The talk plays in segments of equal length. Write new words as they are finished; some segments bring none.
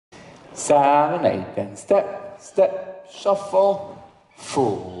7, 8, and step, step, shuffle,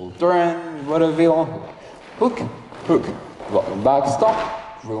 full turn, vaudeville, hook, hook, rock back,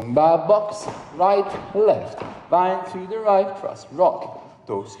 stop, rumba box, right, left, line to the right, cross, rock,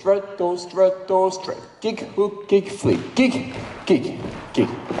 toe strut, toe strut, toe strut, kick, hook, kick, flick, kick, kick, kick,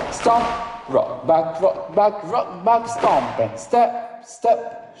 stomp, rock back, stomp, and step,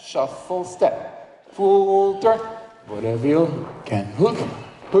 step, shuffle, step, full turn, vaudeville, can hook,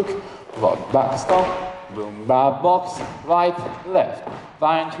 hook, rock back, stomp, rumba box, right, left,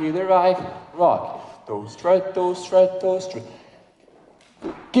 line to the right, rock, toe strut, toe strut, toe strut,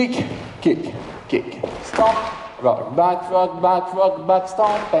 kick, kick, kick, stomp, rock back,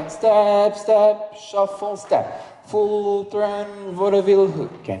 stomp, and step, step, shuffle, step, full turn, vaudeville,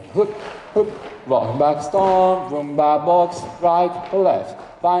 hook, and hook, hook, rock back, stomp, rumba box, right,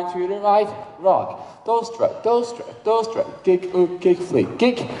 left, line to the right, rock, toe strut, toe strut, toe strut, kick, hook, kick, flick,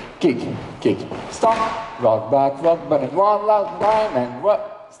 kick, kick, kick, stomp, rock back, and one last line, and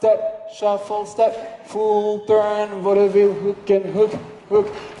what, step, shuffle, step, full turn, vaudeville, hook, and hook, hook,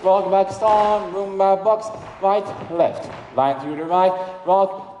 rock back, stomp, rumba box, right, left, line to the right,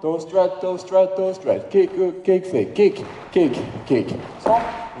 rock, toe strut, toe strut, toe strut, kick, hook, kick, flick, kick, kick, kick, stomp,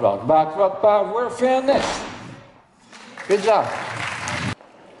 rock back, we're finished. Good job.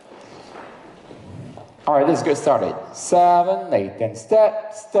 Alright, let's get started. 7, 8, and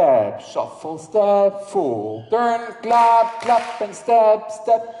step, step, shuffle, step, full turn, clap, clap, and step,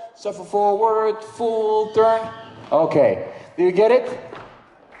 step, shuffle forward, full turn. Okay, do you get it?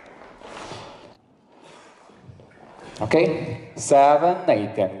 Okay, 7,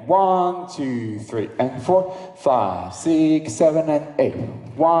 8, and 1, 2, 3, and 4, 5, 6, 7, and 8.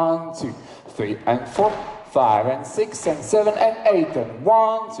 1, 2, 3, and 4, 5, and 6, and 7, and 8, and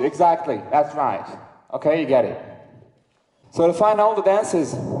 1, 2. Exactly, that's right. Okay, you get it. So to find all the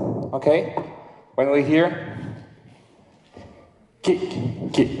dances, okay, when we hear kick,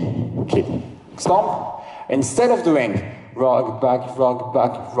 kick, kick, stomp, instead of doing rock back,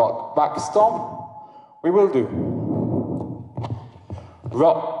 stomp, we will do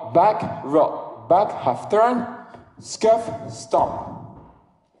rock back, half turn, scuff, stomp.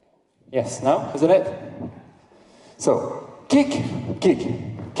 Yes, no, isn't it? So kick, kick,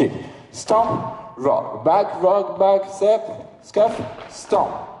 kick, stomp, rock back, step, scuff,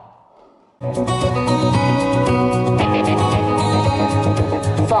 stomp.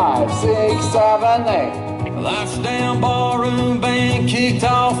 5, 6, 7, 8. Life's down, barroom band kicked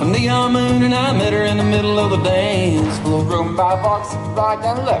off a neon moon, and I met her in the middle of the dance floor. Rumba box, right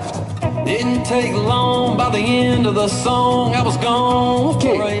and left. Didn't take long, by the end of the song I was gone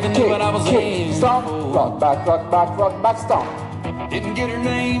before I even knew what I was in. Stomp, rock back, stomp. Didn't get her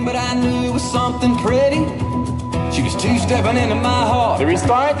name, but I knew it was something pretty. She was two-stepping into my heart. Did we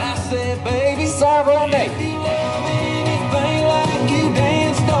start? I said, baby, 7, 8. if you love anything like you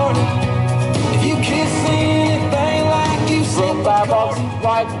dance started, if you kiss anything like you sip Rumba box,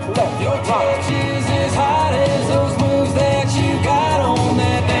 right, left. your touch is as hot as those moves that you got on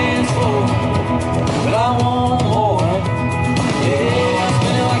that dance floor. But I want more. Yeah, I'm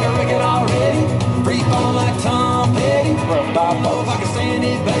spinning like a record already, free falling like Tom Petty. Rumba Know if I can stand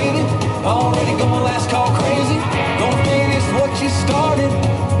it, baby. Already going last call crazy. Gonna finish what you started.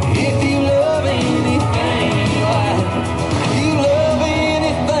 If you love anything like,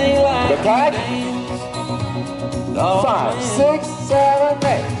 the tag? 5, 6, 7,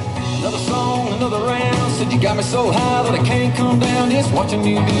 8. Another song, another round. Said you got me so high that I can't come down. Just watching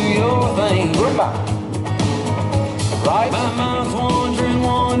you do your thing. Rumba. Right. My mind's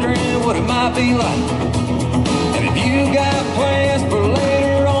wondering what it might be like. And if you got plans for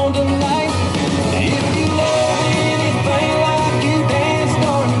later on tonight, if you love anything like you dance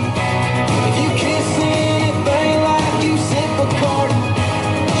started, if you kiss anything like you sip Bacardi,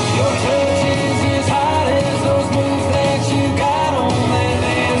 your touch is as hot as those moves that you got on that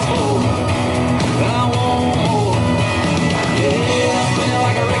dance floor. But I want more. Yeah, I'm spinning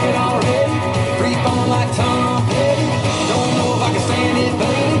like a record already, free falling like Tom Petty. Don't know if I can stand it,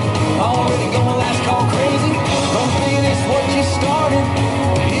 baby. Already going last call crazy. Don't finish what you started.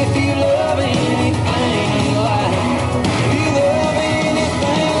 If you love anything like, if you love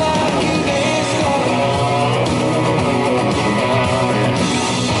anything like you dance started.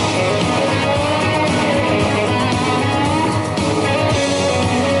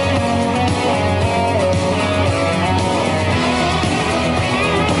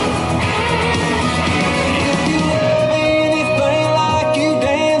 If you love anything like you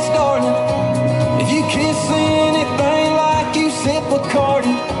dance started, if you kiss anything like you sip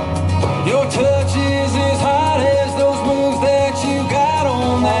Bacardi, your touch is as hot as those moves that you got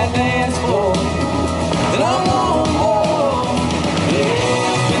on that dance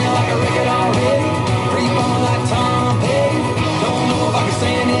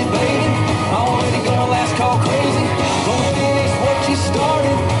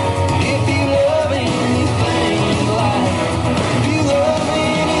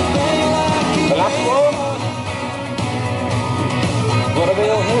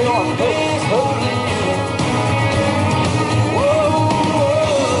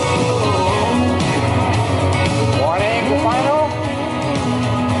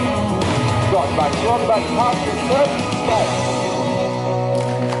back half your foot, step.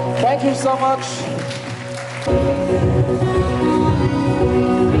 Thank you so much.